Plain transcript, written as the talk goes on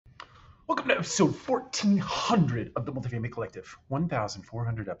Welcome to episode 1400 of the Multifamily Collective.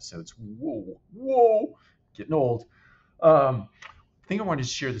 1,400 episodes. Whoa, getting old. The thing I wanted to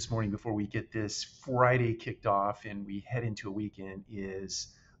share this morning before we get this Friday kicked off and we head into a weekend is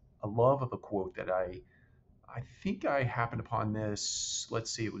a love of a quote that I think I happened upon this.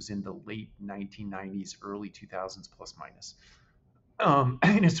 Let's say it was in the late 1990s, early 2000s, plus minus.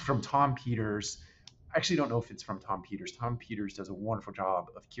 And it's from Tom Peters. I actually don't know if it's from Tom Peters. Tom Peters does a wonderful job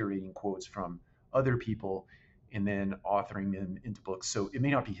of curating quotes from other people and then authoring them into books. So it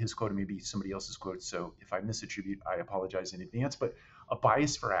may not be his quote, it may be somebody else's quote. So if I misattribute, I apologize in advance. But a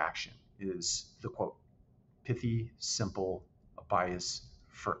bias for action is the quote. Pithy, simple, a bias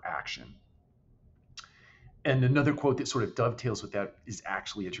for action. And another quote that sort of dovetails with that is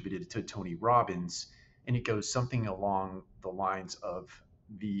actually attributed to Tony Robbins. And it goes something along the lines of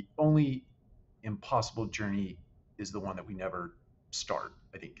the only impossible journey is the one that we never start,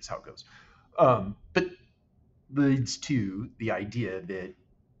 I think is how it goes. But leads to the idea that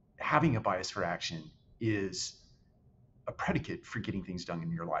having a bias for action is a predicate for getting things done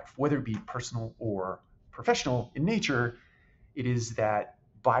in your life, whether it be personal or professional in nature. It is that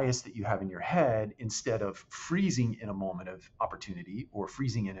bias that you have in your head. Instead of freezing in a moment of opportunity or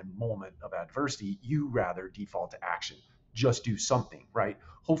freezing in a moment of adversity, you rather default to action. Just do something, right?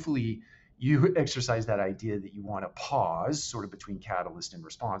 Hopefully you exercise that idea that you want to pause sort of between catalyst and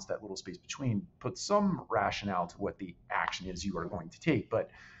response, that little space between, put some rationale to what the action is you are going to take. But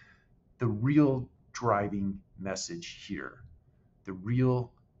the real driving message here, the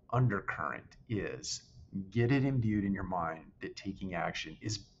real undercurrent is get it imbued in your mind that taking action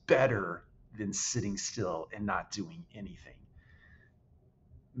is better than sitting still and not doing anything.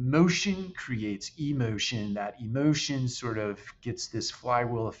 Motion creates emotion. That emotion sort of gets this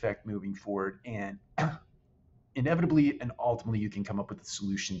flywheel effect moving forward, and inevitably and ultimately you can come up with a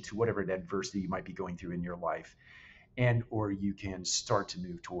solution to whatever adversity you might be going through in your life, and or you can start to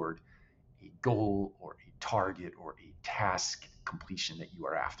move toward a goal or a target or a task completion that you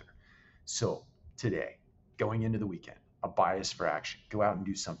are after. So today, going into the weekend, a bias for action. Go out and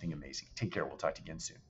do something amazing. Take care. We'll talk to you again soon.